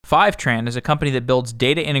Fivetran is a company that builds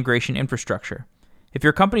data integration infrastructure. If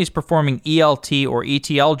your company is performing ELT or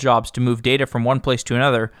ETL jobs to move data from one place to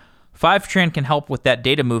another, Fivetran can help with that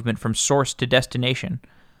data movement from source to destination.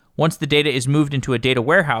 Once the data is moved into a data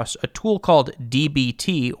warehouse, a tool called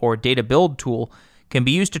DBT, or Data Build Tool, can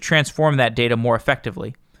be used to transform that data more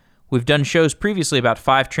effectively. We've done shows previously about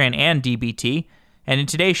Fivetran and DBT, and in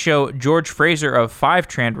today's show, George Fraser of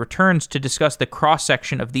Fivetran returns to discuss the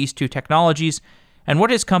cross-section of these two technologies and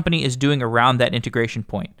what his company is doing around that integration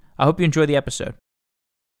point. I hope you enjoy the episode.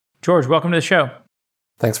 George, welcome to the show.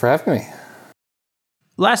 Thanks for having me.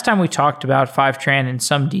 Last time we talked about Fivetran in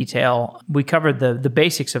some detail, we covered the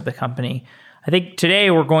basics of the company. I think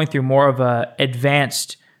today we're going through more of an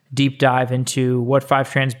advanced deep dive into what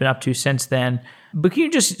Fivetran's been up to since then. But can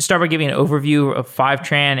you just start by giving an overview of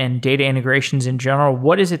Fivetran and data integrations in general?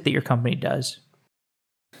 What is it that your company does?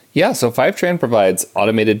 Yeah, so Fivetran provides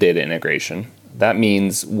automated data integration. That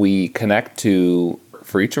means we connect to,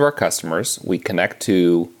 for each of our customers, we connect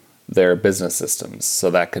to their business systems. So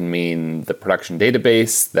that can mean the production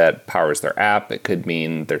database that powers their app. It could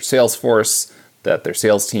mean their Salesforce that their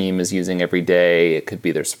sales team is using every day. It could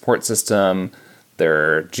be their support system,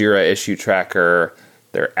 their Jira issue tracker,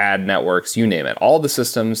 their ad networks, you name it. All the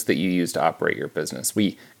systems that you use to operate your business.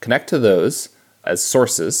 We connect to those as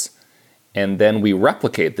sources, and then we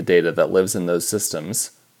replicate the data that lives in those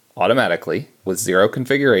systems automatically with zero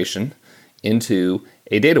configuration into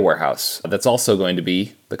a data warehouse that's also going to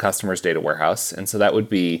be the customer's data warehouse. And so that would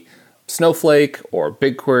be Snowflake or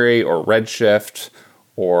BigQuery or Redshift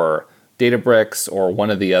or Databricks or one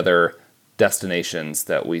of the other destinations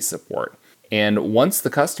that we support. And once the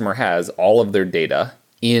customer has all of their data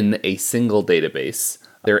in a single database,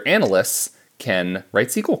 their analysts can write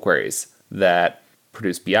SQL queries that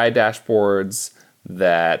produce BI dashboards,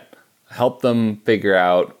 that help them figure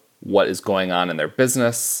out what is going on in their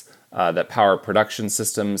business, that power production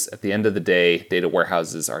systems. At the end of the day, data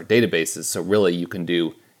warehouses are databases, so really you can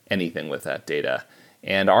do anything with that data.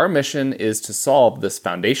 And our mission is to solve this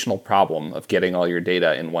foundational problem of getting all your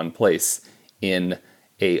data in one place in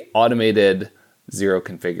a automated, zero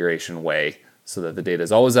configuration way so that the data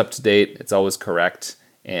is always up to date, it's always correct,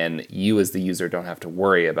 and you as the user don't have to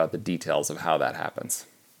worry about the details of how that happens.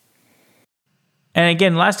 And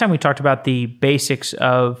again, last time we talked about the basics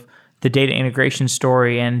of the data integration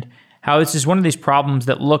story and how this is one of these problems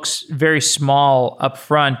that looks very small up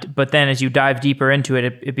front, but then as you dive deeper into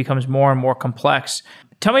it, it becomes more and more complex.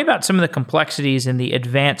 Tell me about some of the complexities and the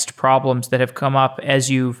advanced problems that have come up as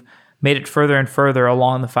you've made it further and further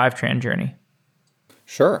along the Fivetran journey.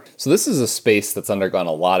 Sure. So this is a space that's undergone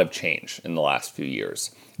a lot of change in the last few years.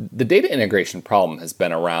 The data integration problem has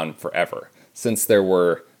been around forever. Since there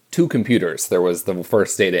were two computers, there was the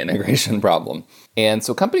first data integration problem. And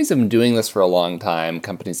so companies have been doing this for a long time.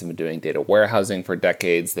 Companies have been doing data warehousing for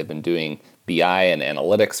decades. They've been doing BI and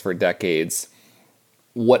analytics for decades.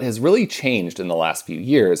 What has really changed in the last few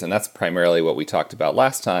years, and that's primarily what we talked about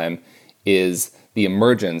last time, is the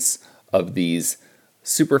emergence of these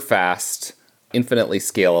super fast, infinitely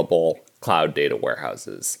scalable cloud data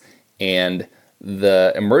warehouses. And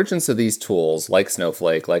the emergence of these tools like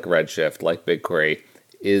Snowflake, like Redshift, like BigQuery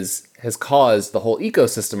has caused the whole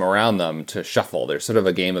ecosystem around them to shuffle. There's sort of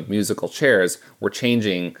a game of musical chairs. We're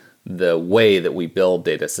changing the way that we build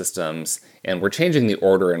data systems, and we're changing the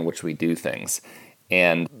order in which we do things.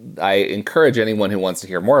 And I encourage anyone who wants to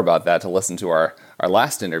hear more about that to listen to our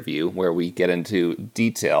last interview where we get into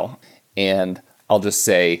detail. And I'll just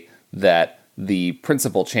say that the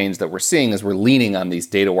principal change that we're seeing is we're leaning on these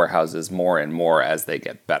data warehouses more and more as they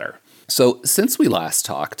get better. So since we last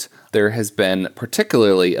talked, there has been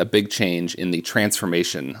particularly a big change in the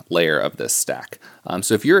transformation layer of this stack.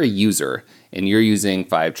 So if you're a user and you're using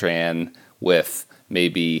Fivetran with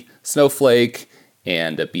maybe Snowflake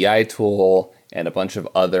and a BI tool and a bunch of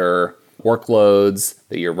other workloads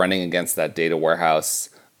that you're running against that data warehouse,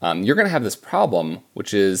 you're going to have this problem,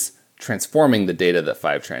 which is transforming the data that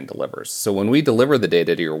Fivetran delivers. So when we deliver the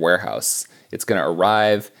data to your warehouse, it's going to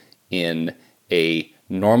arrive in a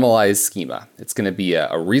normalized schema. It's going to be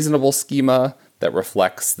a reasonable schema that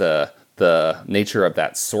reflects the nature of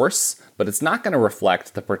that source, but it's not going to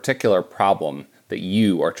reflect the particular problem that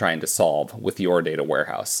you are trying to solve with your data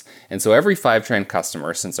warehouse. And so every Fivetran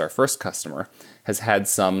customer, since our first customer, has had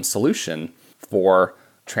some solution for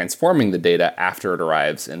transforming the data after it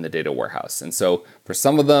arrives in the data warehouse. And so for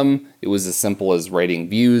some of them, it was as simple as writing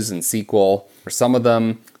views in SQL. For some of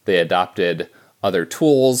them, they adopted other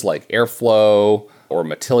tools like Airflow or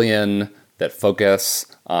Matillion that focus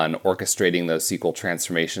on orchestrating those SQL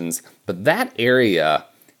transformations. But that area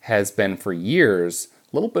has been for years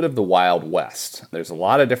little bit of the Wild West. There's a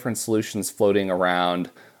lot of different solutions floating around.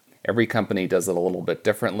 Every company does it a little bit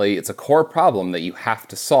differently. It's a core problem that you have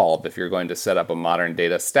to solve if you're going to set up a modern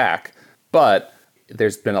data stack. But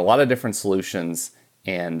there's been a lot of different solutions,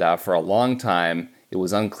 and for a long time, it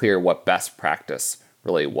was unclear what best practice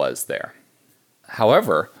really was there.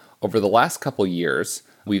 However, over the last couple years,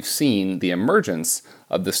 we've seen the emergence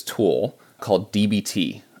of this tool called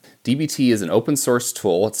DBT. DBT is an open source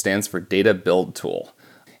tool. It stands for Data Build Tool.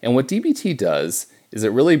 And what DBT does is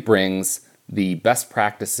it really brings the best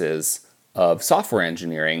practices of software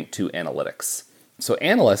engineering to analytics. So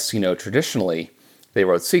analysts, traditionally, they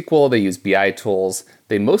wrote SQL, they used BI tools,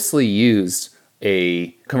 they mostly used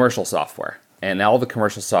a commercial software. And all the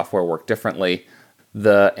commercial software worked differently.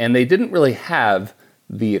 And they didn't really have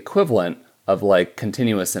the equivalent of like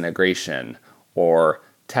continuous integration or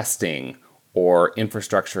testing or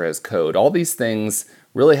infrastructure as code. All these things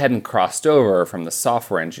really hadn't crossed over from the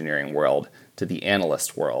software engineering world to the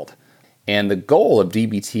analyst world. And the goal of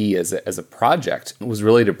DBT as a project was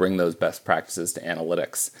really to bring those best practices to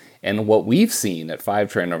analytics. And what we've seen at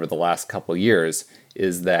Fivetran over the last couple of years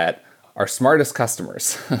is that our smartest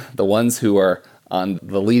customers, the ones who are on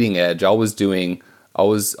the leading edge, always doing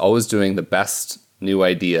the best new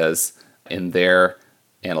ideas in their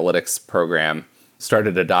analytics program,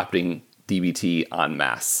 started adopting DBT en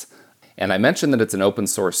masse. And I mentioned that it's an open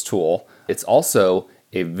source tool. It's also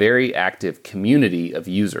a very active community of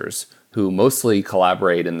users who mostly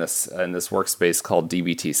collaborate in this workspace called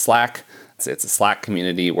DBT Slack. It's a Slack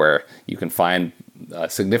community where you can find a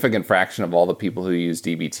significant fraction of all the people who use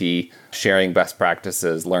DBT sharing best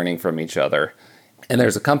practices, learning from each other. And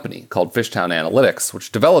there's a company called Fivetran Analytics,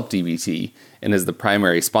 which developed DBT and is the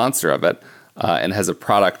primary sponsor of it, and has a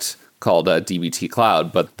product called DBT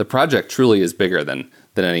Cloud. But the project truly is bigger than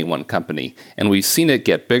any one company. And we've seen it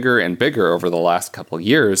get bigger and bigger over the last couple of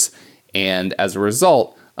years. And as a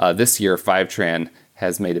result, this year, Fivetran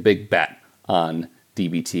has made a big bet on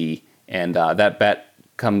DBT. And that bet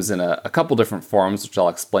comes in a couple different forms, which I'll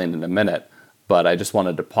explain in a minute. But I just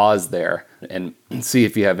wanted to pause there and see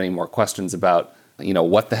if you have any more questions about,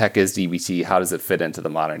 what the heck is DBT? How does it fit into the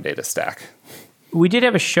modern data stack? We did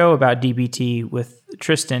have a show about DBT with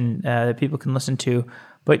Tristan that people can listen to.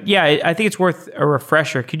 But yeah, I think it's worth a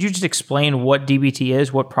refresher. Could you just explain what DBT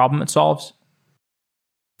is, what problem it solves?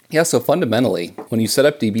 Yeah, so fundamentally, when you set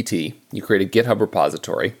up DBT, you create a GitHub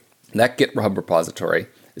repository. And that GitHub repository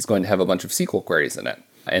is going to have a bunch of SQL queries in it.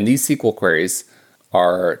 And these SQL queries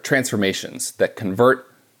are transformations that convert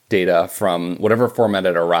data from whatever format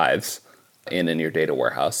it arrives in your data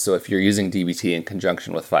warehouse. So if you're using DBT in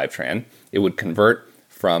conjunction with Fivetran, it would convert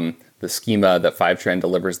from the schema that Fivetran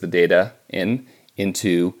delivers the data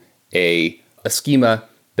into a schema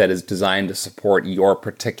that is designed to support your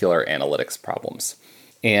particular analytics problems.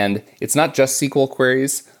 And it's not just SQL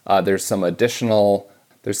queries. There's some additional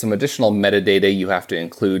metadata you have to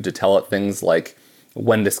include to tell it things like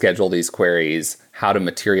when to schedule these queries, how to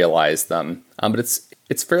materialize them. But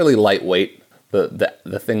it's fairly lightweight,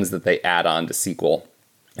 the things that they add on to SQL.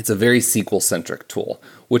 It's a very SQL-centric tool,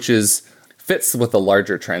 which fits with the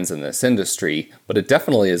larger trends in this industry, but it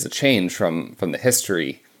definitely is a change from the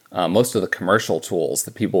history. Most of the commercial tools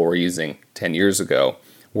that people were using 10 years ago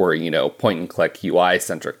were, point-and-click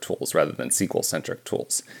UI-centric tools rather than SQL-centric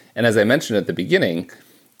tools. And as I mentioned at the beginning,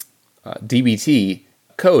 DBT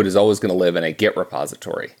code is always going to live in a Git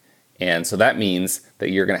repository. And so that means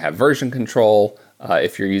that you're going to have version control.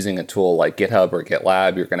 If you're using a tool like GitHub or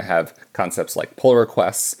GitLab, you're going to have concepts like pull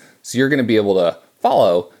requests. So you're going to be able to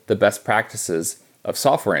follow the best practices of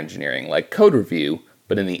software engineering, like code review,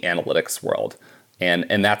 but in the analytics world.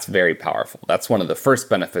 And that's very powerful. That's one of the first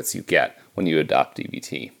benefits you get when you adopt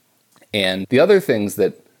DBT. And the other things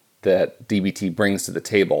that DBT brings to the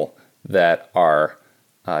table that are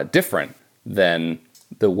different than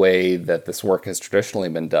the way that this work has traditionally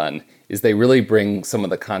been done is they really bring some of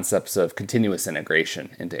the concepts of continuous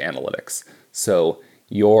integration into analytics. So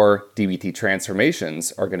your DBT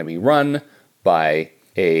transformations are going to be run by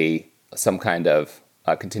some kind of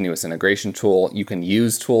continuous integration tool. You can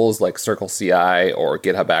use tools like Circle CI or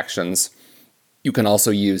GitHub Actions. You can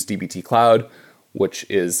also use DBT Cloud, which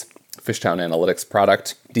is Fivetran Analytics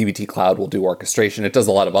product. DBT Cloud will do orchestration. It does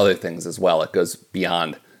a lot of other things as well. It goes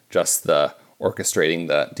beyond just the orchestrating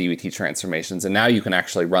the DBT transformations, and now you can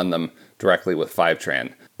actually run them directly with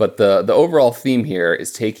Fivetran. But the overall theme here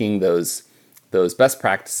is taking those best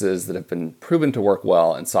practices that have been proven to work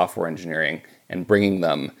well in software engineering and bringing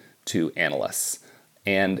them to analysts.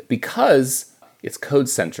 And because it's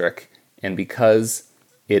code-centric and because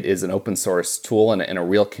it is an open source tool and a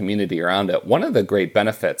real community around it. One of the great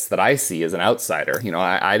benefits that I see as an outsider,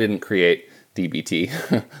 I didn't create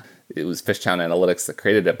DBT. It was Fishtown Analytics that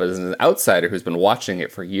created it, but as an outsider who's been watching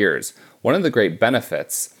it for years, one of the great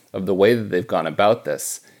benefits of the way that they've gone about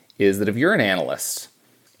this is that if you're an analyst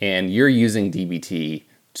and you're using DBT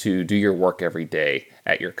to do your work every day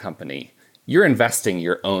at your company, you're investing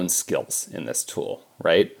your own skills in this tool,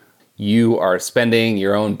 right? You are spending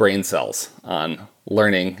your own brain cells on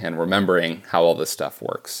learning and remembering how all this stuff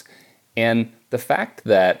works. And the fact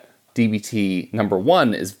that DBT, number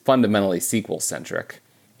one, is fundamentally SQL-centric,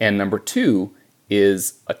 and number two,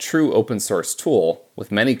 is a true open source tool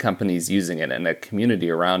with many companies using it and a community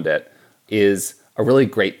around it, is a really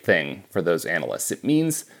great thing for those analysts. It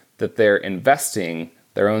means that they're investing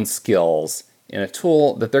their own skills in a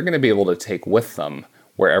tool that they're going to be able to take with them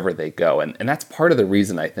wherever they go. And that's part of the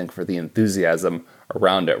reason, I think, for the enthusiasm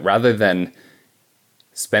around it. Rather than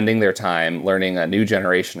spending their time learning a new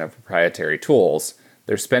generation of proprietary tools,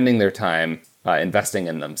 they're spending their time investing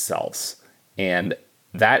in themselves. And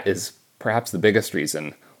that is perhaps the biggest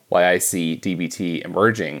reason why I see DBT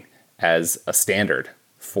emerging as a standard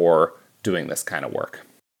for doing this kind of work.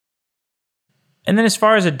 And then as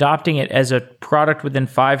far as adopting it as a product within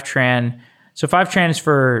Fivetran, so Fivetran is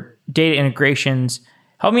for data integrations.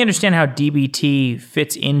 Help me understand how DBT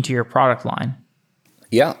fits into your product line.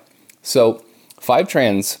 Yeah. So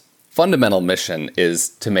Fivetran's fundamental mission is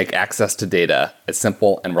to make access to data as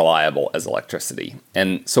simple and reliable as electricity.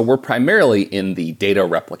 And so we're primarily in the data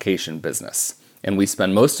replication business. And we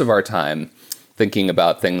spend most of our time thinking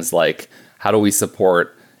about things like, how do we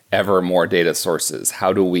support ever more data sources?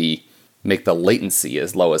 How do we make the latency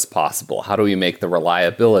as low as possible? How do we make the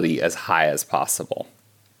reliability as high as possible?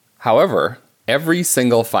 However, every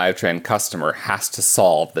single Fivetran customer has to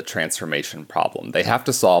solve the transformation problem. They have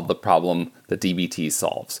to solve the problem that DBT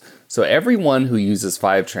solves. So everyone who uses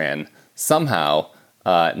Fivetran somehow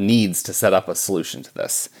needs to set up a solution to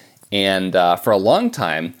this. And for a long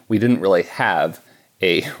time, we didn't really have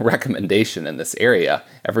a recommendation in this area.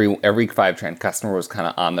 Every Fivetran customer was kind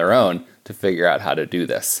of on their own to figure out how to do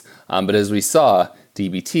this. But as we saw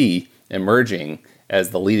DBT emerging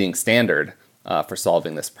as the leading standard for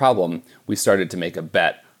solving this problem, we started to make a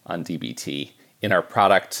bet on DBT in our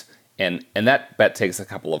product, and that bet takes a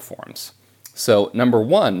couple of forms. So number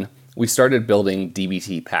one, we started building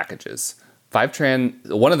DBT packages. Fivetran,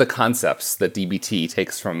 one of the concepts that DBT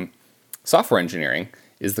takes from software engineering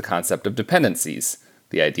is the concept of dependencies.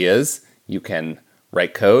 The idea is you can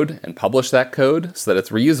write code and publish that code so that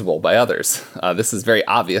it's reusable by others. This is very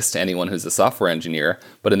obvious to anyone who's a software engineer,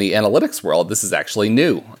 but in the analytics world, this is actually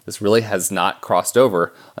new. This really has not crossed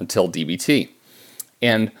over until DBT.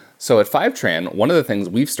 And so at Fivetran, one of the things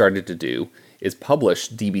we've started to do is publish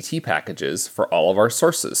DBT packages for all of our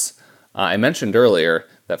sources. I mentioned earlier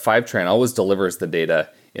that Fivetran always delivers the data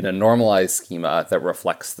in a normalized schema that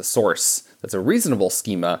reflects the source. That's a reasonable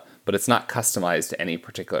schema, but it's not customized to any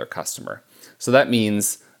particular customer. So that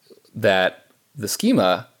means that the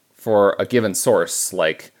schema for a given source,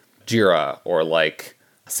 like Jira or like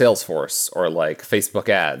Salesforce or like Facebook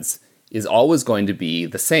ads, is always going to be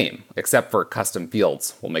the same, except for custom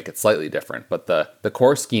fields will make it slightly different. But the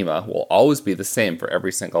core schema will always be the same for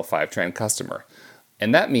every single Fivetran customer.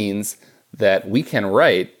 And that means that we can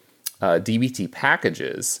write DBT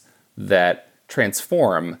packages that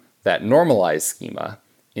transform that normalized schema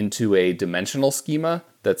into a dimensional schema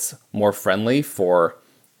that's more friendly for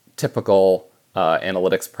typical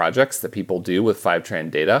analytics projects that people do with Fivetran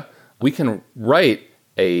data. We can write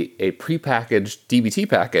a prepackaged DBT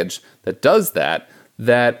package that does that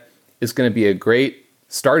is going to be a great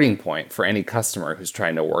starting point for any customer who's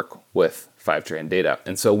trying to work with Fivetran data.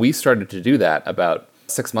 And so we started to do that about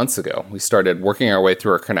 6 months ago. We started working our way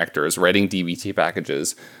through our connectors, writing DBT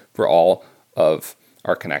packages for all of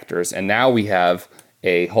our connectors. And now we have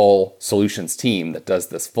a whole solutions team that does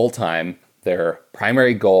this full time. Their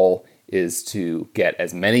primary goal is to get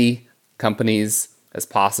as many companies as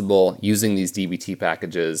possible using these DBT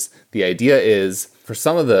packages. The idea is for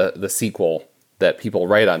some of the SQL that people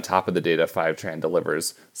write on top of the data Fivetran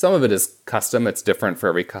delivers, some of it is custom, it's different for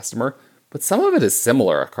every customer, but some of it is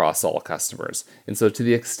similar across all customers. And so to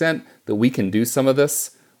the extent that we can do some of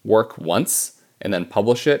this work once and then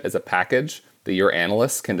publish it as a package that your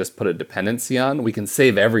analysts can just put a dependency on, we can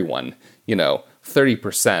save everyone,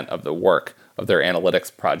 30% of the work of their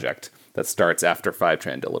analytics project that starts after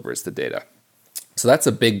Fivetran delivers the data. So that's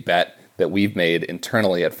a big bet that we've made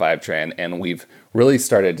internally at Fivetran, and we've really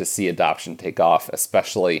started to see adoption take off,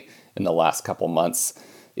 especially in the last couple months.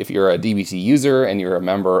 If you're a DBT user and you're a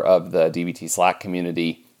member of the DBT Slack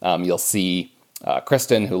community, you'll see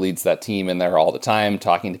Kristen, who leads that team, in there all the time,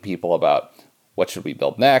 talking to people about what should we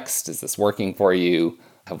build next? Is this working for you?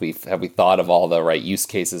 Have we thought of all the right use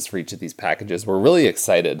cases for each of these packages? We're really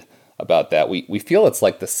excited about that. We feel it's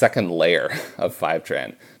like the second layer of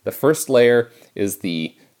Fivetran. The first layer is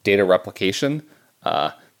the data replication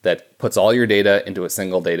that puts all your data into a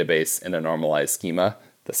single database in a normalized schema.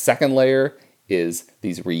 The second layer is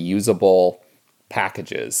these reusable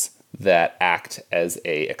packages that act as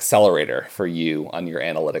a accelerator for you on your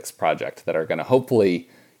analytics project that are going to hopefully,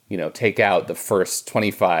 take out the first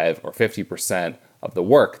 25 or 50% of the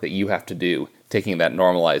work that you have to do, taking that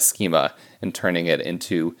normalized schema and turning it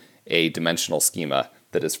into a dimensional schema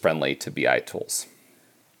that is friendly to BI tools.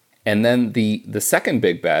 And then the second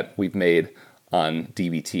big bet we've made on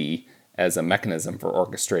DBT as a mechanism for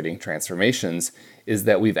orchestrating transformations is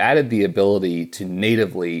that we've added the ability to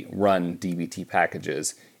natively run DBT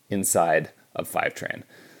packages inside of Fivetran.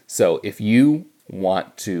 So if you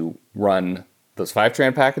want to run those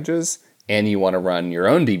Fivetran packages and you want to run your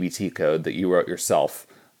own DBT code that you wrote yourself,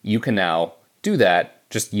 you can now do that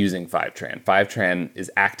just using Fivetran. Fivetran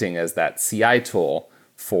is acting as that CI tool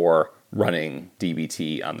for running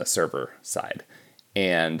DBT on the server side.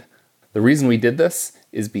 And the reason we did this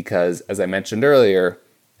is because, as I mentioned earlier,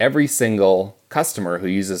 every single customer who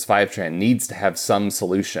uses Fivetran needs to have some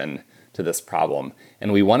solution to this problem.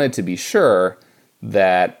 And we wanted to be sure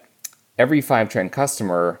that every Fivetran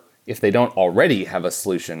customer, if they don't already have a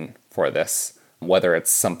solution for this, whether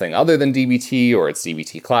it's something other than DBT or it's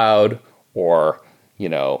DBT Cloud or,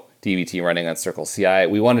 DBT running on Circle CI,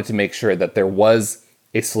 we wanted to make sure that there was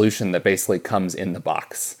a solution that basically comes in the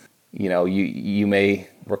box. You may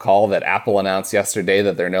recall that Apple announced yesterday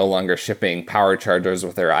that they're no longer shipping power chargers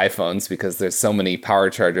with their iPhones because there's so many power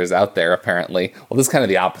chargers out there, apparently. Well, this is kind of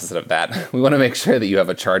the opposite of that. We want to make sure that you have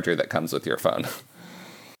a charger that comes with your phone.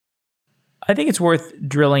 I think it's worth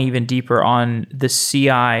drilling even deeper on the CI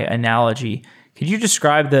analogy. Could you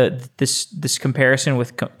describe this comparison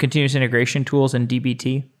with continuous integration tools and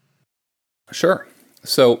DBT? Sure.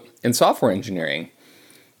 So in software engineering,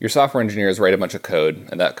 your software engineers write a bunch of code,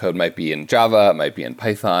 and that code might be in Java, it might be in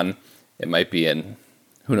Python, it might be in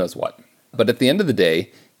who knows what. But at the end of the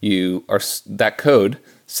day, that code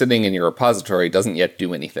sitting in your repository doesn't yet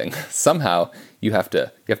do anything. Somehow you have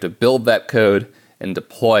to build that code and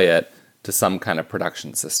deploy it to some kind of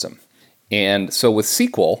production system. And so with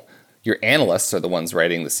SQL, your analysts are the ones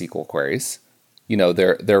writing the SQL queries.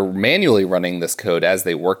 They're manually running this code as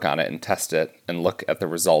they work on it and test it and look at the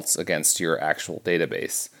results against your actual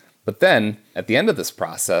database. But then at the end of this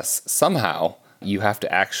process, somehow you have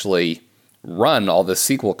to actually run all this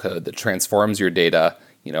SQL code that transforms your data,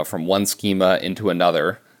 from one schema into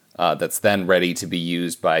another, that's then ready to be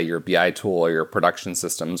used by your BI tool or your production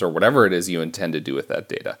systems or whatever it is you intend to do with that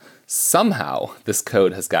data. Somehow this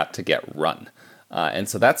code has got to get run. And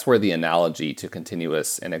so that's where the analogy to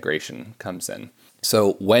continuous integration comes in.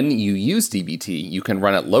 So when you use DBT, you can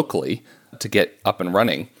run it locally to get up and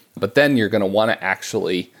running, but then you're going to want to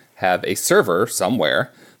actually have a server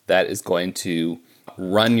somewhere that is going to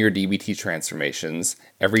run your DBT transformations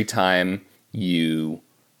every time you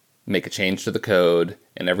make a change to the code,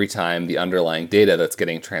 and every time the underlying data that's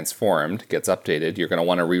getting transformed gets updated, you're going to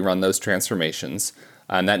want to rerun those transformations,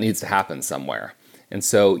 and that needs to happen somewhere. And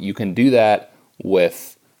so you can do that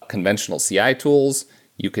with conventional CI tools,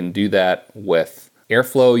 you can do that with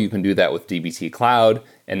Airflow, you can do that with DBT Cloud,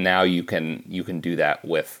 and now you can do that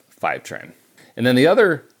with Fivetran. And then the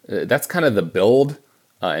other, that's kind of the build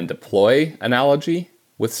and deploy analogy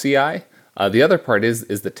with CI. The other part is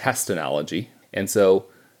the test analogy. And so,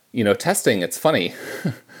 testing, it's funny,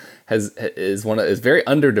 is very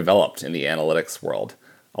underdeveloped in the analytics world.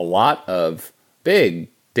 A lot of big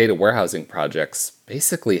data warehousing projects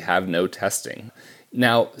basically have no testing.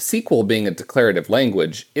 Now, SQL being a declarative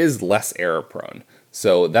language is less error prone.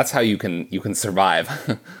 So that's how you can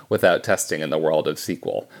survive without testing in the world of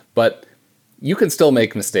SQL. But you can still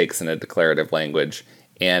make mistakes in a declarative language,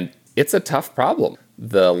 and it's a tough problem.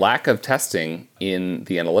 The lack of testing in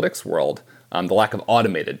the analytics world, the lack of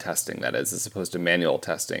automated testing, that is, as opposed to manual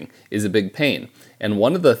testing, is a big pain. And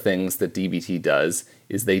one of the things that DBT does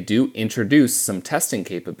is they do introduce some testing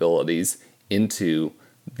capabilities into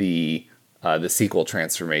the SQL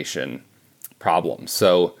transformation problem.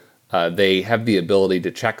 So they have the ability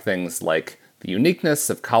to check things like the uniqueness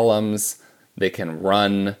of columns. They can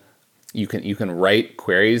run, you can write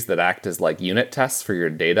queries that act as like unit tests for your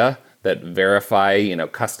data that verify,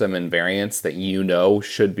 custom invariants that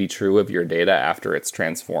should be true of your data after it's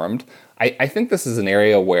transformed. I think this is an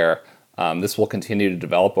area where this will continue to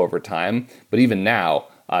develop over time, but even now,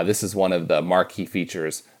 This is one of the marquee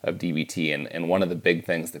features of DBT, and one of the big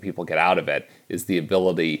things that people get out of it is the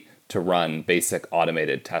ability to run basic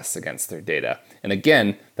automated tests against their data. And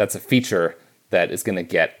again, that's a feature that is going to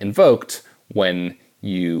get invoked when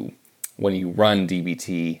you run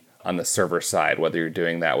DBT on the server side, whether you're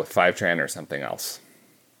doing that with Fivetran or something else.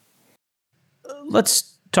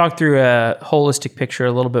 Let's talk through a holistic picture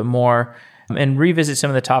a little bit more and revisit some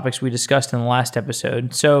of the topics we discussed in the last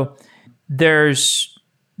episode. So there's,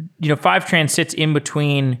 Fivetran sits in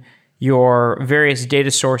between your various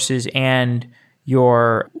data sources and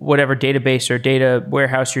your whatever database or data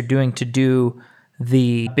warehouse you're doing to do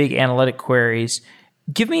the big analytic queries.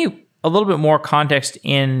 Give me a little bit more context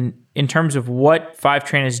in terms of what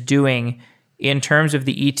Fivetran is doing in terms of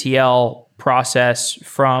the ETL process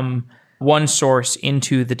from one source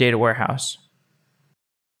into the data warehouse.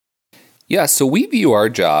 Yeah, so we view our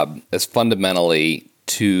job as fundamentally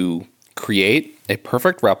to create a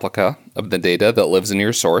perfect replica of the data that lives in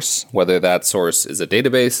your source, whether that source is a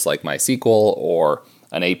database like MySQL or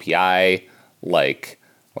an API like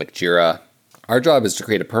Jira. Our job is to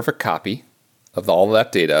create a perfect copy of all of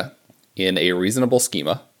that data in a reasonable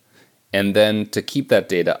schema, and then to keep that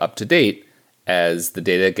data up to date as the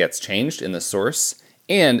data gets changed in the source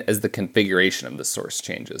and as the configuration of the source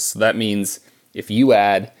changes. So that means if you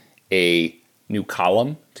add a new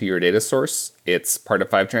column to your data source, it's part of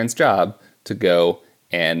Fivetran's job to go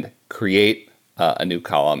and create a new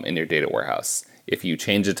column in your data warehouse. If you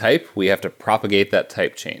change a type, we have to propagate that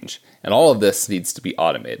type change. And all of this needs to be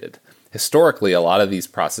automated. Historically, a lot of these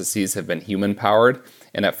processes have been human-powered,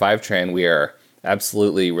 and at Fivetran, we are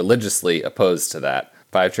absolutely religiously opposed to that.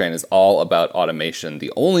 Fivetran is all about automation.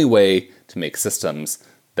 The only way to make systems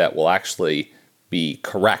that will actually be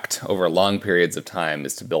correct over long periods of time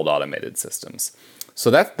is to build automated systems.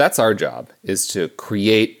 So that's our job, is to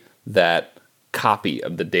create that copy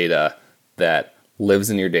of the data that lives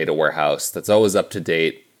in your data warehouse that's always up to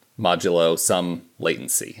date, modulo some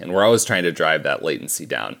latency. And we're always trying to drive that latency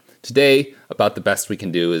down. Today, about the best we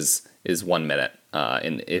can do is 1 minute.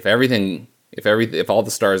 And if all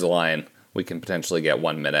the stars align, we can potentially get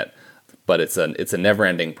 1 minute. But it's a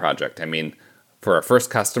never-ending project. I mean, for our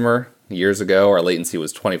first customer years ago, our latency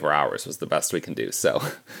was 24 hours was the best we can do. So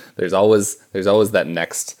there's always that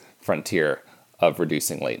next frontier of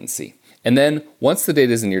reducing latency. And then once the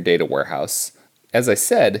data is in your data warehouse, as I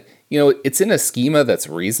said, it's in a schema that's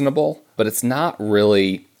reasonable, but it's not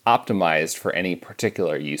really optimized for any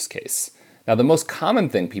particular use case. Now, the most common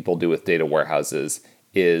thing people do with data warehouses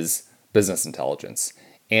is business intelligence.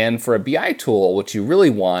 And for a BI tool, what you really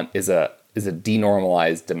want is a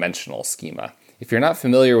denormalized dimensional schema. If you're not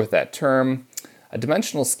familiar with that term, a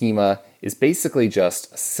dimensional schema is basically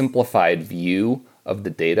just a simplified view of the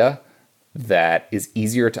data that is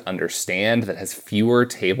easier to understand, that has fewer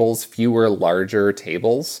tables, fewer larger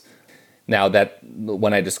tables. Now, that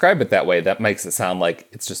when I describe it that way, that makes it sound like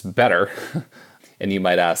it's just better. And you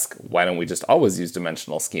might ask, why don't we just always use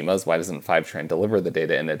dimensional schemas? Why doesn't Fivetran deliver the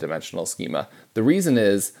data in a dimensional schema? The reason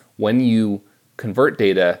is when you convert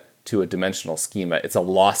data to a dimensional schema, it's a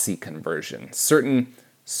lossy conversion.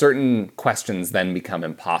 Certain questions then become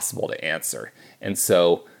impossible to answer. And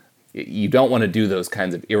so you don't want to do those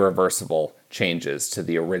kinds of irreversible changes to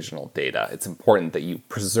the original data. It's important that you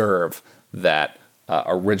preserve that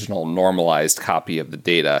original normalized copy of the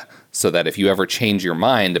data so that if you ever change your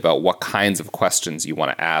mind about what kinds of questions you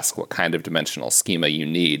want to ask, what kind of dimensional schema you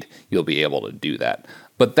need, you'll be able to do that.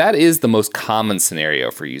 But that is the most common scenario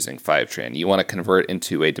for using Fivetran. You want to convert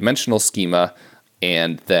into a dimensional schema,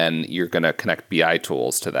 and then you're going to connect BI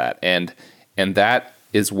tools to that. And that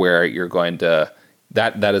is where you're going to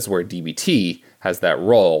that is where DBT has that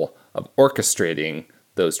role of orchestrating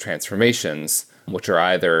those transformations, which are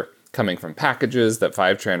either coming from packages that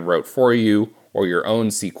Fivetran wrote for you, or your own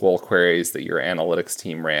SQL queries that your analytics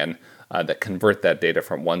team ran that convert that data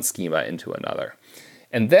from one schema into another.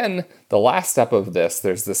 And then the last step of this,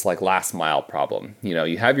 there's this last mile problem.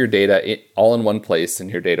 You have your data all in one place in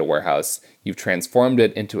your data warehouse. You've transformed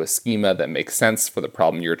it into a schema that makes sense for the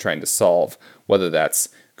problem you're trying to solve, whether that's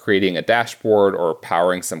creating a dashboard or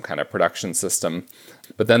powering some kind of production system.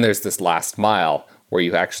 But then there's this last mile where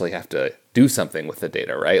you actually have to do something with the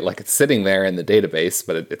data, right? It's sitting there in the database,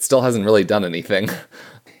 but it still hasn't really done anything.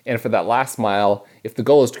 And for that last mile, if the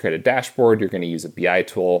goal is to create a dashboard, you're going to use a BI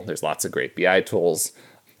tool. There's lots of great BI tools.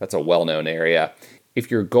 That's a well-known area. If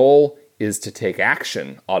your goal is to take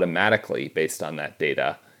action automatically based on that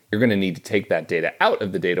data, you're going to need to take that data out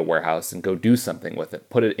of the data warehouse and go do something with it.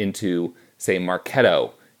 Put it into, say,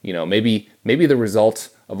 Marketo. Maybe the result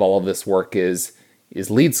of all of this work is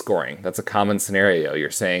lead scoring. That's a common scenario. You're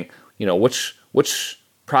saying, which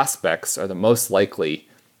prospects are the most likely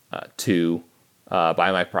to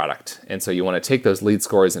buy my product. And so you want to take those lead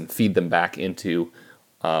scores and feed them back into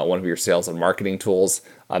one of your sales and marketing tools.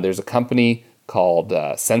 There's a company called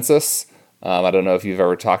Census. I don't know if you've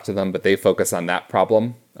ever talked to them, but they focus on that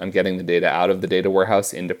problem, on getting the data out of the data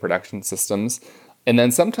warehouse into production systems. And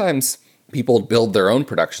then sometimes people build their own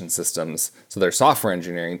production systems, so their software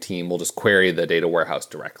engineering team will just query the data warehouse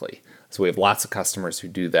directly. So we have lots of customers who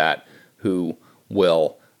do that, who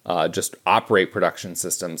will just operate production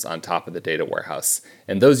systems on top of the data warehouse.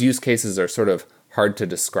 And those use cases are sort of hard to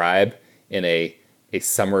describe in a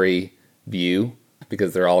summary view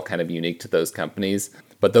because they're all kind of unique to those companies.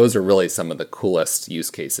 But those are really some of the coolest use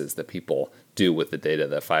cases that people do with the data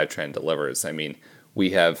that Fivetran delivers. I mean, we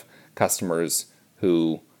have customers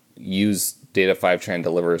who use data Fivetran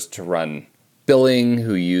delivers to run billing,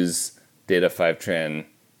 who use data Fivetran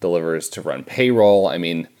delivers to run payroll. I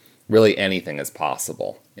mean, really anything is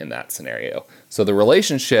possible in that scenario. So the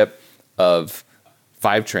relationship of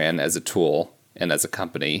Fivetran as a tool and as a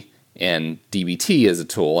company, and DBT as a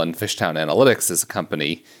tool, and Fishtown Analytics as a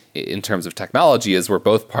company, in terms of technology, is we're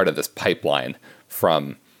both part of this pipeline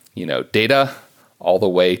from, data all the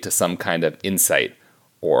way to some kind of insight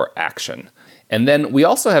or action. And then we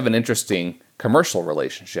also have an interesting commercial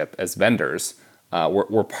relationship as vendors.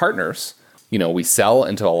 We're partners. We sell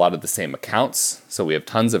into a lot of the same accounts, so we have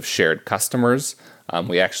tons of shared customers.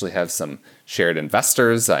 We actually have some shared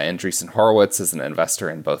investors. Andreessen Horowitz is an investor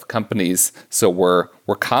in both companies. So we're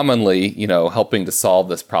commonly, helping to solve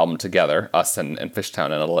this problem together, us and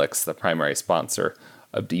Fishtown Analytics, the primary sponsor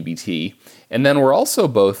of DBT. And then we're also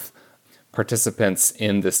both participants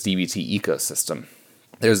in this DBT ecosystem.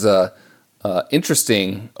 There's a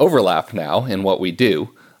interesting overlap now in what we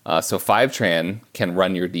do. So Fivetran can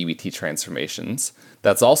run your DBT transformations.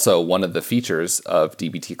 That's also one of the features of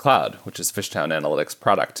DBT Cloud, which is Fishtown Analytics'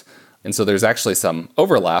 product. And so there's actually some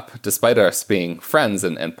overlap, despite us being friends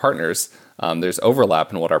and partners. There's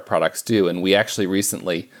overlap in what our products do. And we actually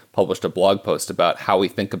recently published a blog post about how we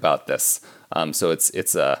think about this. So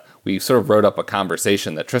we sort of wrote up a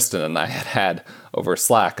conversation that Tristan and I had over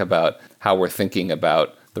Slack about how we're thinking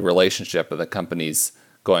about the relationship of the companies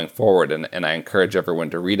going forward, and I encourage everyone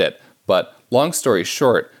to read it. But long story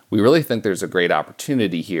short, we really think there's a great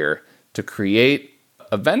opportunity here to create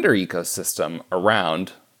a vendor ecosystem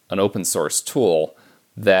around an open source tool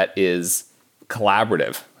that is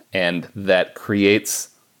collaborative and that creates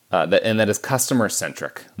that is customer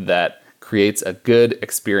centric, that creates a good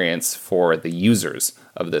experience for the users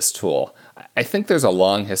of this tool. I think there's a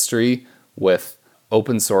long history with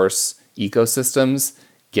open source ecosystems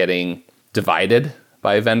getting divided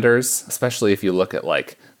by vendors, especially if you look at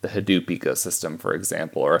like the Hadoop ecosystem, for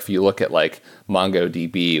example, or if you look at like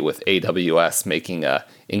MongoDB with AWS making a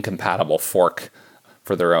incompatible fork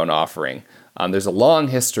for their own offering. There's a long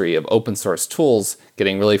history of open source tools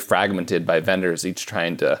getting really fragmented by vendors, each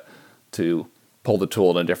trying to pull the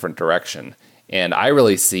tool in a different direction. And I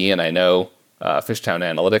really see, and I know Fishtown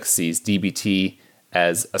Analytics sees DBT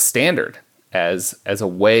as a standard, as a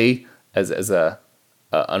way, as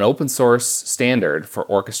an open source standard for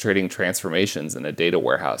orchestrating transformations in a data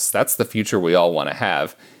warehouse. That's the future we all want to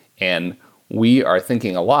have. And we are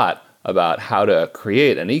thinking a lot about how to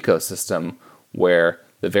create an ecosystem where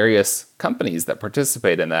the various companies that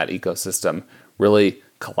participate in that ecosystem really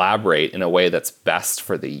collaborate in a way that's best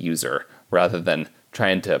for the user, rather than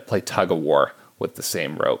trying to play tug of war with the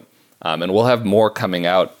same rope. And we'll have more coming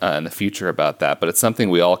out in the future about that, but it's something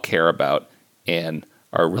we all care about and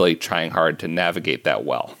are really trying hard to navigate that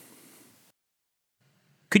well.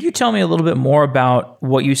 Could you tell me a little bit more about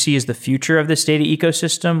what you see as the future of this data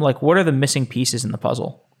ecosystem? Like, what are the missing pieces in the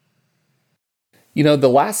puzzle? The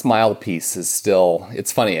last mile piece is still,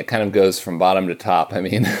 it's funny, it kind of goes from bottom to top. I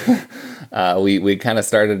mean, we kind of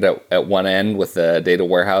started at one end with the data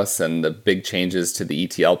warehouse and the big changes to the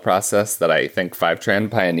ETL process that I think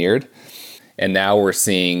Fivetran pioneered. And now we're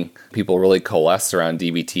seeing people really coalesce around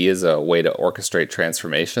DBT as a way to orchestrate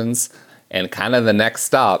transformations. And kind of the next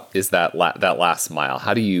stop is that last mile.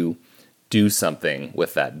 How do you do something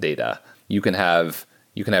with that data? You can have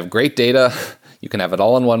great data. You can have it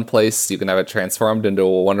all in one place. You can have it transformed into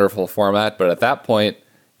a wonderful format. But at that point,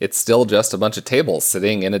 it's still just a bunch of tables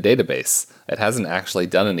sitting in a database. It hasn't actually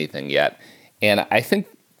done anything yet. And I think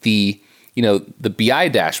the BI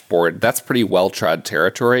dashboard, that's pretty well-trod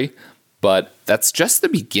territory. But that's just the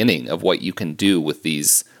beginning of what you can do with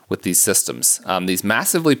these systems. These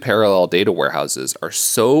massively parallel data warehouses are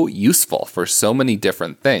so useful for so many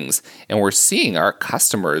different things. And we're seeing our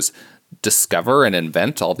customers discover and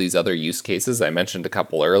invent all these other use cases. I mentioned a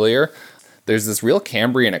couple earlier. there's this real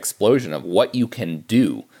Cambrian explosion of what you can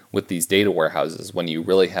do with these data warehouses when you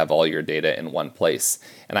really have all your data in one place.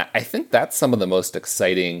 And I think that's some of the most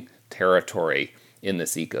exciting territory in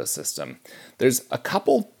this ecosystem. There's a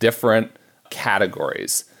couple different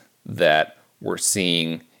categories that we're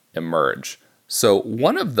seeing emerge. So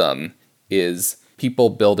one of them is people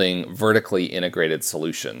building vertically integrated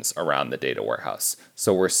solutions around the data warehouse.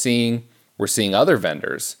 So we're seeing other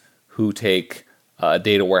vendors who take a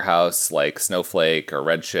data warehouse like Snowflake or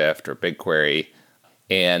Redshift or BigQuery,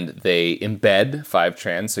 and they embed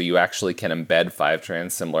Fivetran. So you actually can embed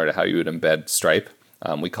Fivetran similar to how you would embed Stripe.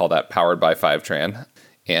 We call that powered by Fivetran.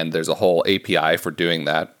 And there's a whole API for doing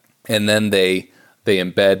that. And then they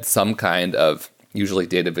embed some kind of usually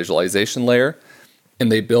data visualization layer,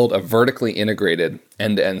 and they build a vertically integrated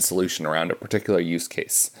end-to-end solution around a particular use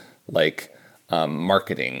case, like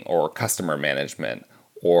marketing or customer management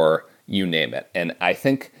or you name it. And I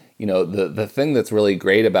think, the thing that's really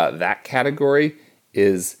great about that category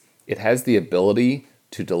is it has the ability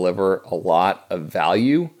to deliver a lot of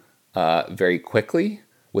value very quickly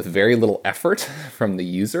with very little effort from the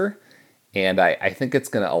user. And I think it's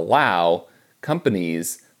going to allow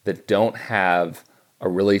companies that don't have a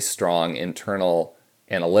really strong internal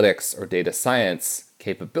analytics or data science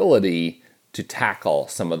capability to tackle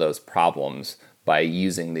some of those problems by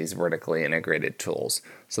using these vertically integrated tools.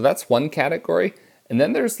 So that's one category. And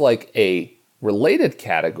then there's like a related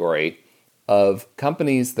category of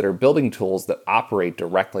companies that are building tools that operate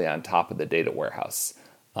directly on top of the data warehouse.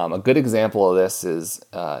 A good example of this is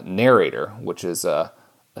Narrator, which is a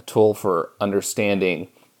tool for understanding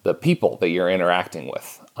the people that you're interacting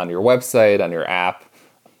with on your website, on your app,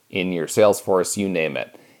 in your Salesforce, you name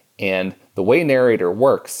it. And the way Narrator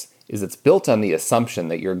works is it's built on the assumption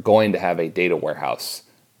that you're going to have a data warehouse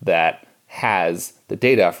that has the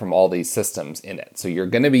data from all these systems in it. So you're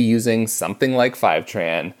going to be using something like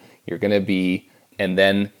Fivetran, and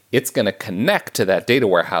then it's going to connect to that data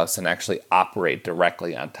warehouse and actually operate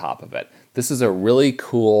directly on top of it. This is a really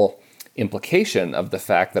cool implication of the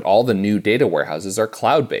fact that all the new data warehouses are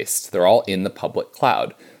cloud-based. They're all in the public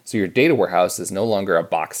cloud. So your data warehouse is no longer a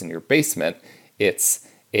box in your basement. It's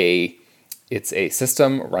a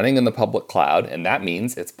system running in the public cloud, and that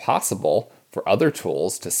means it's possible for other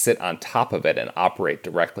tools to sit on top of it and operate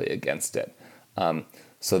directly against it.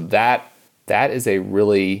 So that is a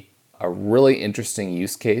really interesting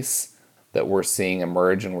use case that we're seeing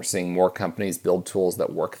emerge, and we're seeing more companies build tools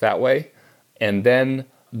that work that way. And then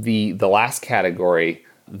the last category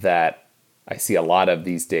that I see a lot of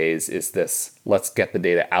these days is this: let's get the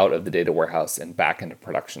data out of the data warehouse and back into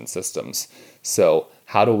production systems. So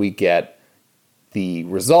how do we get the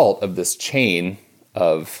result of this chain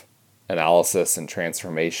of analysis and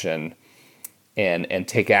transformation and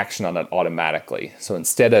take action on it automatically? So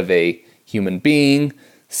instead of a human being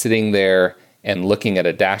sitting there and looking at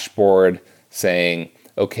a dashboard saying,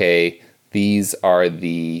 okay, these are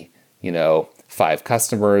the 5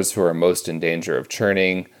 customers who are most in danger of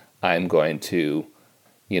churning, I'm going to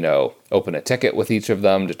open a ticket with each of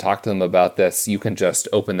them to talk to them about this. You can just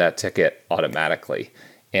open that ticket automatically.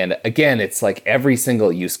 And again, it's like every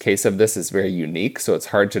single use case of this is very unique, so it's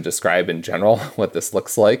hard to describe in general what this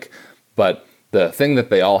looks like. But the thing that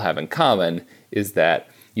they all have in common is that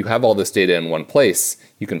you have all this data in one place,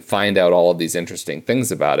 you can find out all of these interesting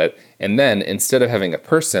things about it, and then instead of having a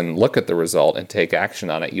person look at the result and take action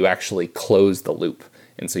on it, you actually close the loop.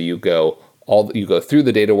 And so you go through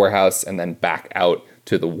the data warehouse and then back out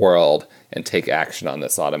to the world and take action on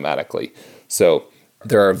this automatically. So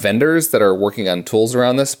there are vendors that are working on tools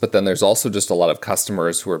around this, but then there's also just a lot of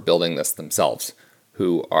customers who are building this themselves,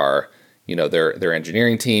 who are, their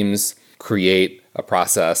engineering teams create a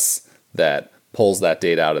process that pulls that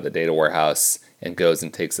data out of the data warehouse and goes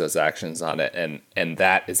and takes those actions on it. And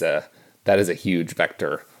that is a huge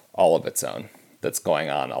vector all of its own that's going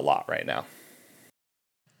on a lot right now.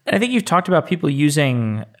 And I think you've talked about people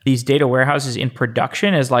using these data warehouses in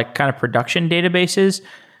production as like kind of production databases.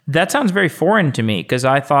 That sounds very foreign to me, because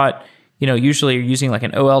I thought, usually you're using like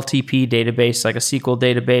an OLTP database, like a SQL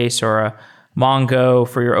database or a Mongo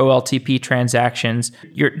for your OLTP transactions.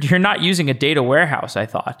 You're not using a data warehouse, I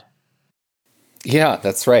thought. Yeah,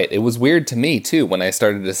 that's right. It was weird to me too when I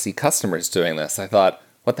started to see customers doing this. I thought,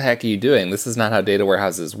 what the heck are you doing? This is not how data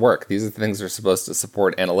warehouses work. These are the things that are supposed to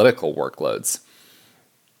support analytical workloads.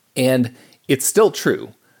 And it's still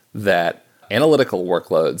true that analytical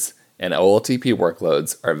workloads and OLTP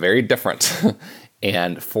workloads are very different.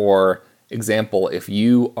 And for example, if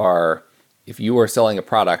you are selling a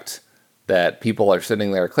product that people are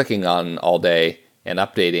sitting there clicking on all day and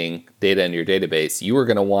updating data in your database, you are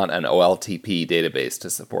going to want an OLTP database to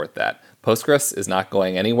support that. Postgres is not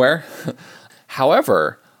going anywhere.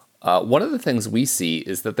 However, one of the things we see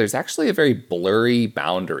is that there's actually a very blurry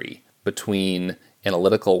boundary between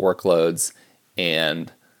analytical workloads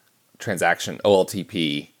and transaction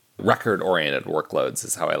OLTP record-oriented workloads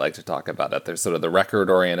is how I like to talk about it. There's sort of the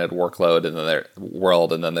record-oriented workload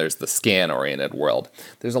and then there's the scan-oriented world.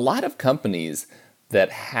 There's a lot of companies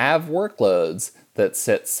that have workloads that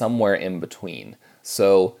sit somewhere in between.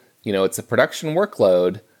 So, it's a production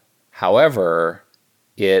workload. However,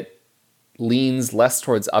 it leans less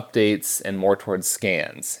towards updates and more towards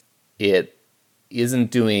scans. It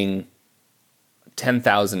isn't doing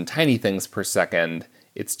 10,000 tiny things per second.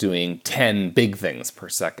 It's doing 10 big things per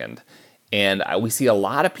second. And we see a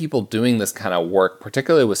lot of people doing this kind of work,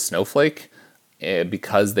 particularly with Snowflake,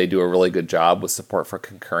 because they do a really good job with support for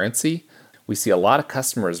concurrency. We see a lot of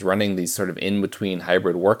customers running these sort of in-between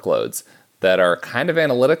hybrid workloads that are kind of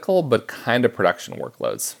analytical, but kind of production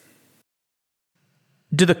workloads.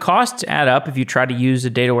 Do the costs add up if you try to use a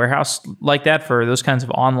data warehouse like that for those kinds of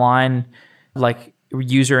online, like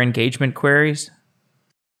user engagement queries?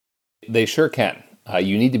 They sure can.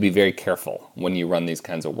 You need to be very careful when you run these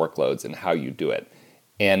kinds of workloads and how you do it.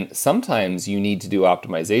 And sometimes you need to do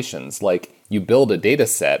optimizations, like you build a data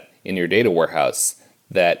set in your data warehouse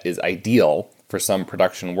that is ideal for some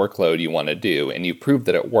production workload you want to do, and you prove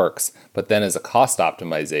that it works, but then as a cost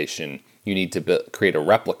optimization, you need to create a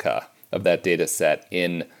replica of that data set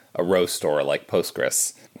in a row store like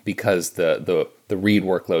Postgres, because the read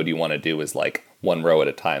workload you want to do is like one row at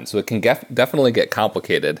a time. So it can definitely get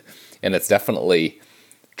complicated, and it's definitely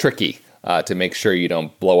tricky to make sure you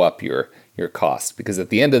don't blow up your cost. Because at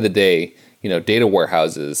the end of the day, data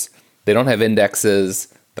warehouses, they don't have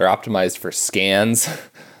indexes, they're optimized for scans,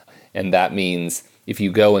 and that means if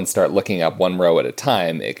you go and start looking up one row at a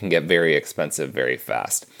time, it can get very expensive very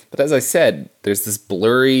fast. But as I said, there's this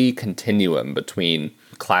blurry continuum between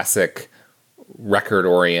classic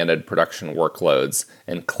record-oriented production workloads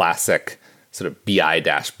and classic sort of BI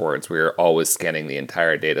dashboards where you're always scanning the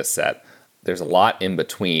entire data set. There's a lot in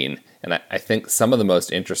between, and I think some of the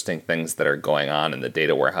most interesting things that are going on in the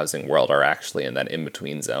data warehousing world are actually in that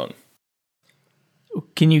in-between zone.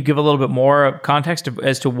 Can you give a little bit more context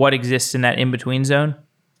as to what exists in that in-between zone?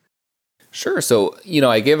 Sure. So,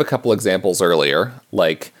 I gave a couple examples earlier,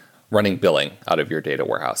 like running billing out of your data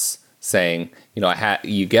warehouse, saying,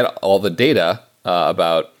 you get all the data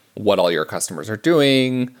about what all your customers are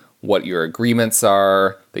doing, what your agreements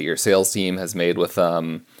are that your sales team has made with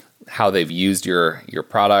them, how they've used your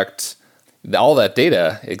product. All that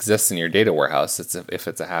data exists in your data warehouse if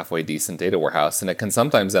it's a halfway decent data warehouse, and it can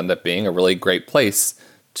sometimes end up being a really great place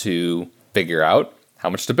to figure out how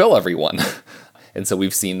much to bill everyone. And so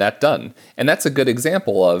we've seen that done. And that's a good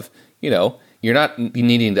example of, you're not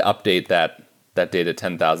needing to update that data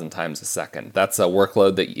 10,000 times a second. That's a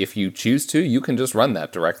workload that if you choose to, you can just run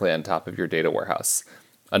that directly on top of your data warehouse.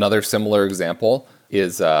 Another similar example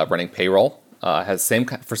is running payroll.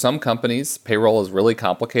 For some companies, payroll is really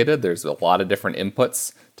complicated. There's a lot of different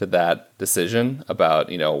inputs to that decision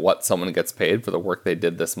about what someone gets paid for the work they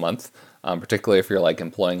did this month, particularly if you're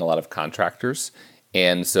employing a lot of contractors.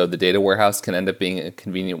 And so the data warehouse can end up being a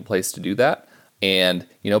convenient place to do that. And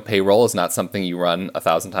payroll is not something you run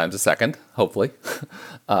 1,000 times a second, hopefully,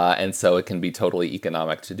 and so it can be totally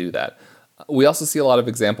economic to do that. We also see a lot of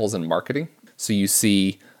examples in marketing. So you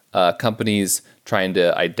see companies trying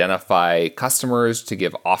to identify customers to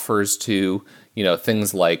give offers to,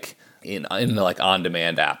 things like in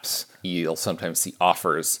on-demand apps. You'll sometimes see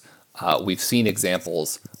offers. We've seen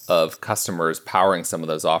examples of customers powering some of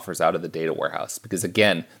those offers out of the data warehouse because,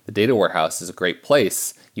 again, the data warehouse is a great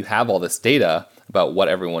place. You have all this data about what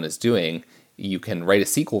everyone is doing. You can write a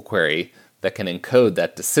SQL query that can encode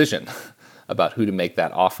that decision about who to make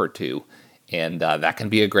that offer to, and that can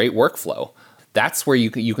be a great workflow. That's where you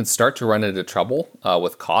can start to run into trouble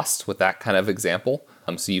with costs with that kind of example.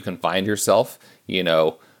 So you can find yourself,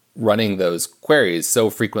 running those queries so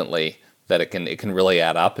frequently that it can really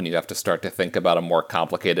add up, and you have to start to think about a more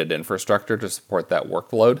complicated infrastructure to support that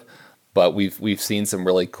workload. But we've seen some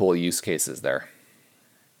really cool use cases there.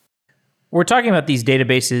 We're talking about these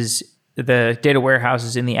databases, the data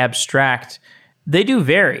warehouses in the abstract. They do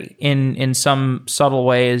vary in some subtle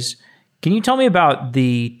ways. Can you tell me about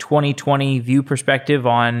the 2020 view perspective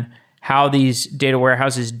on how these data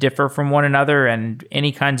warehouses differ from one another and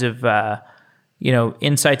any kinds of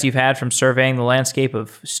insights you've had from surveying the landscape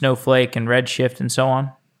of Snowflake and Redshift and so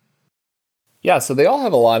on? Yeah, so they all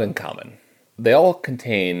have a lot in common. They all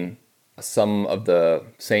contain some of the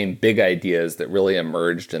same big ideas that really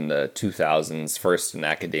emerged in the 2000s, first in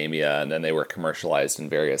academia, and then they were commercialized in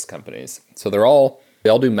various companies. So they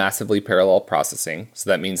all do massively parallel processing. So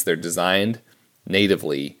that means they're designed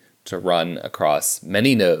natively to run across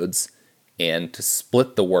many nodes and to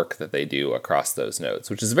split the work that they do across those nodes,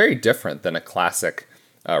 which is very different than a classic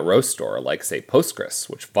row store like, say, Postgres,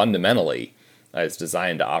 which fundamentally is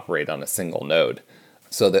designed to operate on a single node.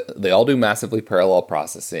 So they all do massively parallel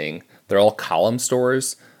processing. They're all column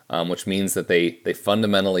stores, which means that they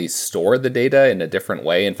fundamentally store the data in a different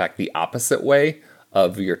way. In fact, the opposite way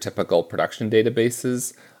of your typical production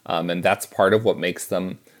databases. And that's part of what makes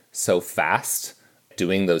them so fast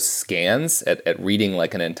doing those scans at reading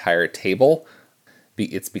like an entire table.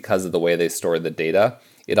 It's because of the way they store the data.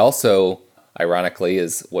 It also, ironically,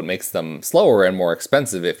 is what makes them slower and more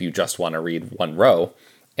expensive if you just want to read one row.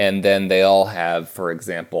 And then they all have, for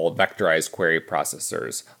example, vectorized query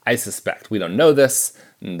processors. I suspect, we don't know this,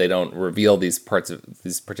 and they don't reveal these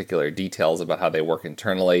particular details about how they work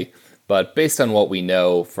internally. But based on what we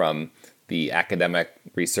know from the academic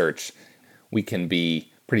research, we can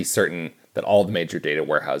be pretty certain that all the major data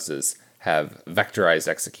warehouses have vectorized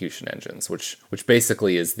execution engines, which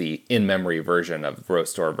basically is the in-memory version of row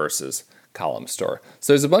store versus column store.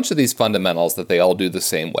 So there's a bunch of these fundamentals that they all do the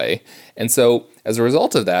same way. And so as a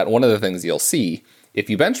result of that, one of the things you'll see, if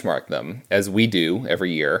you benchmark them, as we do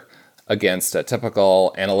every year, against a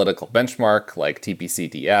typical analytical benchmark like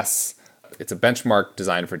TPC-DS, it's a benchmark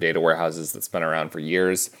designed for data warehouses that's been around for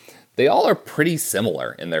years. They all are pretty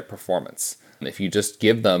similar in their performance. If you just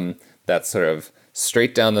give them that sort of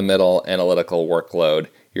straight down the middle analytical workload,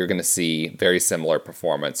 you're going to see very similar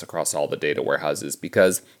performance across all the data warehouses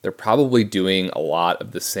because they're probably doing a lot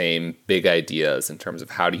of the same big ideas in terms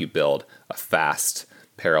of how do you build a fast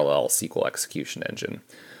parallel SQL execution engine.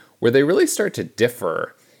 Where they really start to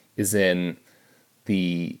differ is in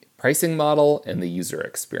the pricing model and the user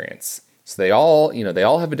experience. So they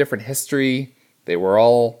all have a different history. They were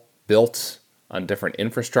all built on different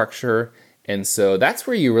infrastructure. And so that's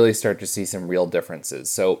where you really start to see some real differences.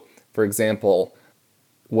 So, for example,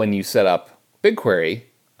 when you set up BigQuery,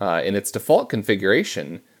 in its default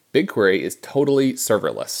configuration, BigQuery is totally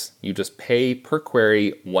serverless. You just pay per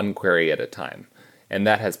query, one query at a time. And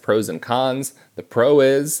that has pros and cons. The pro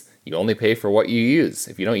is you only pay for what you use.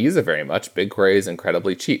 If you don't use it very much, BigQuery is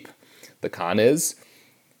incredibly cheap. The con is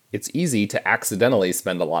it's easy to accidentally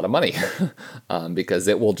spend a lot of money because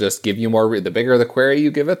it will just give you more. The bigger the query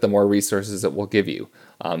you give it, the more resources it will give you.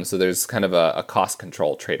 So there's kind of a cost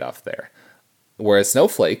control trade-off there. Whereas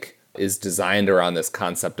Snowflake is designed around this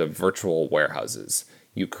concept of virtual warehouses.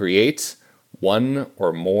 You create one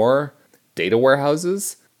or more data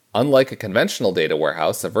warehouses. Unlike a conventional data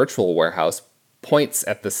warehouse, a virtual warehouse points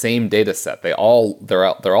at the same data set. They're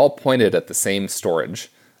all pointed at the same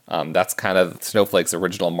storage. That's kind of Snowflake's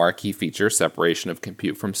original marquee feature, separation of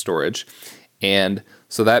compute from storage. And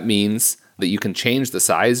so that means that you can change the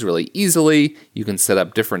size really easily. You can set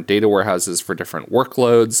up different data warehouses for different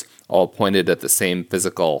workloads, all pointed at the same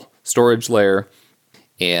physical storage layer.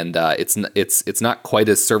 And it's not quite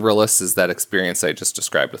as serverless as that experience I just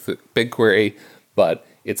described with BigQuery, but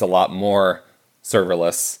it's a lot more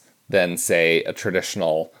serverless than, say, a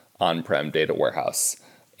traditional on-prem data warehouse.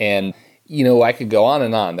 And I could go on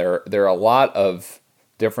and on. There are a lot of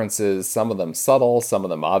differences, some of them subtle, some of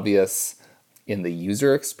them obvious, in the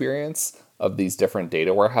user experience of these different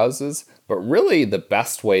data warehouses. But really, the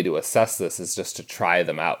best way to assess this is just to try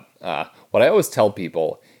them out. What I always tell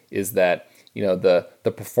people is that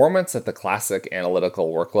the performance at the classic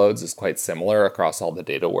analytical workloads is quite similar across all the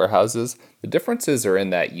data warehouses. The differences are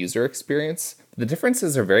in that user experience. The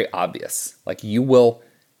differences are very obvious. Like you will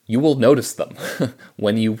notice them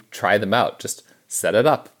when you try them out. Just set it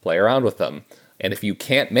up, play around with them. And if you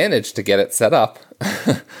can't manage to get it set up,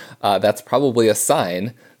 that's probably a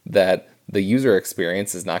sign that the user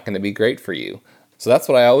experience is not going to be great for you. So that's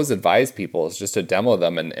what I always advise people, is just to demo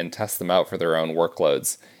them and test them out for their own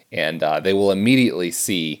workloads. And they will immediately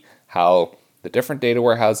see how the different data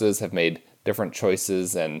warehouses have made different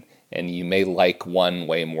choices, and you may like one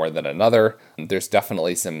way more than another. There's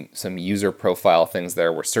definitely some user profile things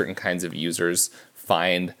there where certain kinds of users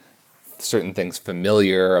find certain things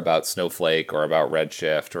familiar about Snowflake or about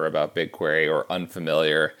Redshift or about BigQuery, or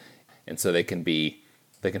unfamiliar. And so they can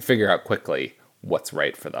figure out quickly what's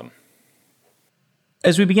right for them.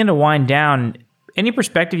 As we begin to wind down, any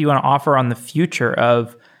perspective you want to offer on the future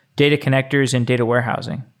of data connectors and data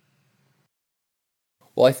warehousing?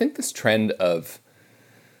 Well, I think this trend of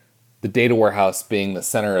the data warehouse being the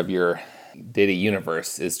center of your data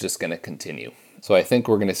universe is just going to continue. So I think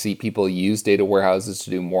we're going to see people use data warehouses to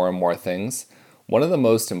do more and more things. One of the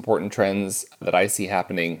most important trends that I see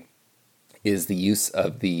happening is the use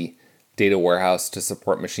of the data warehouse to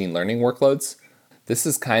support machine learning workloads. This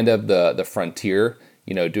is kind of the frontier.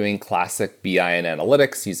 Doing classic BI and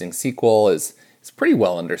analytics using SQL is pretty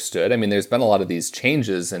well understood. I mean, there's been a lot of these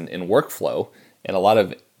changes in workflow and a lot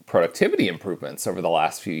of productivity improvements over the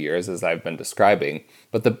last few years, as I've been describing.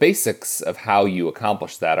 But the basics of how you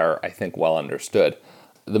accomplish that are, I think, well understood.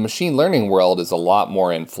 The machine learning world is a lot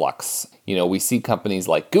more in flux. We see companies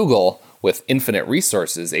like Google with infinite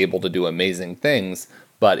resources able to do amazing things.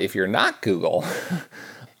 But if you're not Google,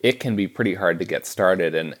 it can be pretty hard to get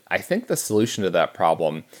started. And I think the solution to that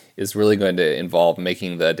problem is really going to involve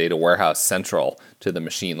making the data warehouse central to the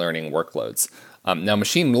machine learning workloads. Now,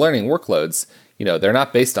 machine learning workloads, they're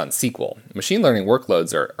not based on SQL. Machine learning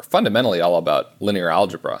workloads are fundamentally all about linear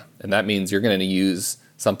algebra. And that means you're going to use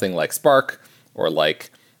something like Spark or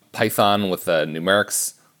like Python with the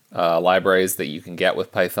numerics libraries that you can get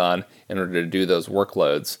with Python in order to do those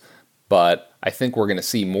workloads. But I think we're going to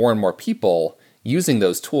see more and more people using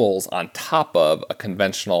those tools on top of a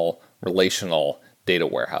conventional relational data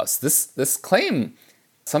warehouse. This claim,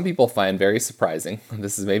 some people find very surprising.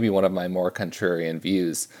 This is maybe one of my more contrarian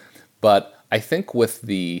views. But I think with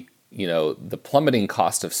the plummeting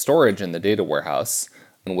cost of storage in the data warehouse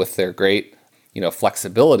and with their great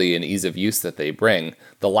flexibility and ease of use that they bring,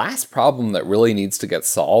 the last problem that really needs to get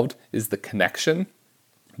solved is the connection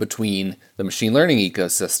between the machine learning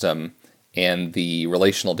ecosystem and the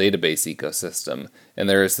relational database ecosystem. And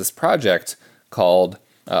there is this project called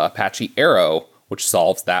Apache Arrow, which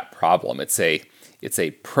solves that problem. It's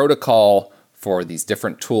a protocol for these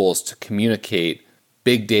different tools to communicate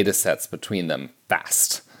big data sets between them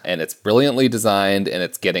fast. And it's brilliantly designed, and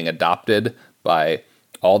it's getting adopted by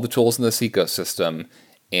all the tools in this ecosystem.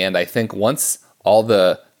 And I think once all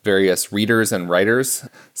the various readers and writers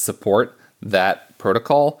support that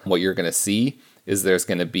protocol, what you're going to see is there's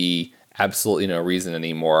going to be absolutely no reason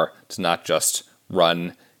anymore to not just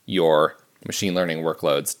run your machine learning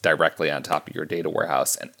workloads directly on top of your data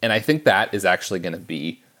warehouse. And I think that is actually going to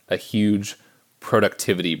be a huge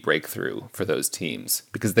productivity breakthrough for those teams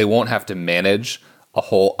because they won't have to manage a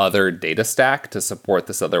whole other data stack to support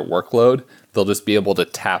this other workload. They'll just be able to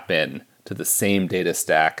tap in to the same data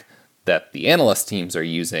stack that the analyst teams are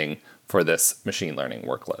using for this machine learning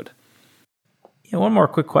workload. One more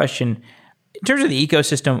quick question. In terms of the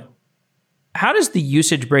ecosystem, how does the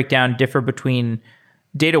usage breakdown differ between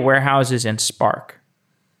data warehouses and Spark?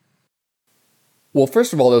 Well,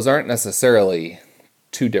 first of all, those aren't necessarily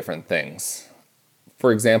two different things.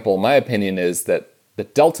 For example, my opinion is that the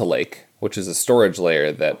Delta Lake, which is a storage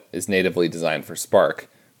layer that is natively designed for Spark,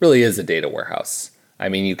 really is a data warehouse. I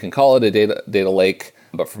mean, you can call it a data lake,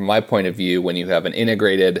 but from my point of view, when you have an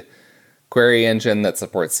integrated query engine that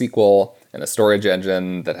supports SQL and a storage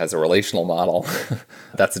engine that has a relational model,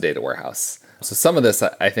 that's a data warehouse. So some of this,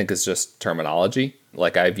 I think, is just terminology.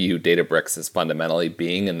 Like I view Databricks as fundamentally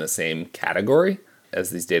being in the same category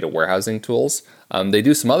as these data warehousing tools. They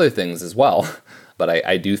do some other things as well, but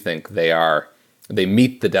I do think they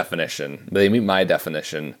meet the definition. They meet my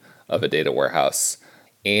definition of a data warehouse.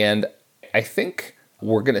 And I think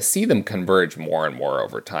we're going to see them converge more and more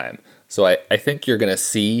over time. So I think you're going to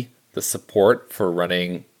see the support for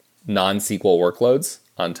running non-SQL workloads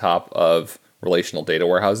on top of relational data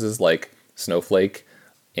warehouses like Snowflake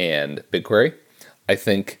and BigQuery. I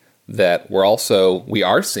think that we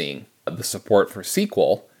are seeing the support for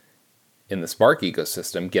SQL in the Spark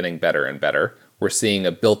ecosystem getting better and better. We're seeing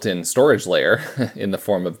a built-in storage layer in the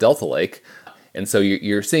form of Delta Lake. And so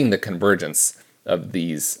you're seeing the convergence of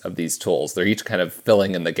these tools. They're each kind of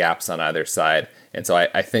filling in the gaps on either side. And so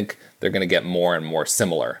I think they're going to get more and more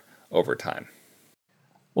similar over time.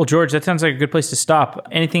 Well, George, that sounds like a good place to stop.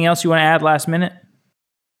 Anything else you want to add last minute?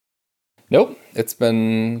 Nope. It's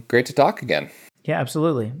been great to talk again. Yeah,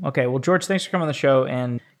 absolutely. Okay. Well, George, thanks for coming on the show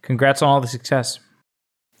and congrats on all the success.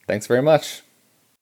 Thanks very much.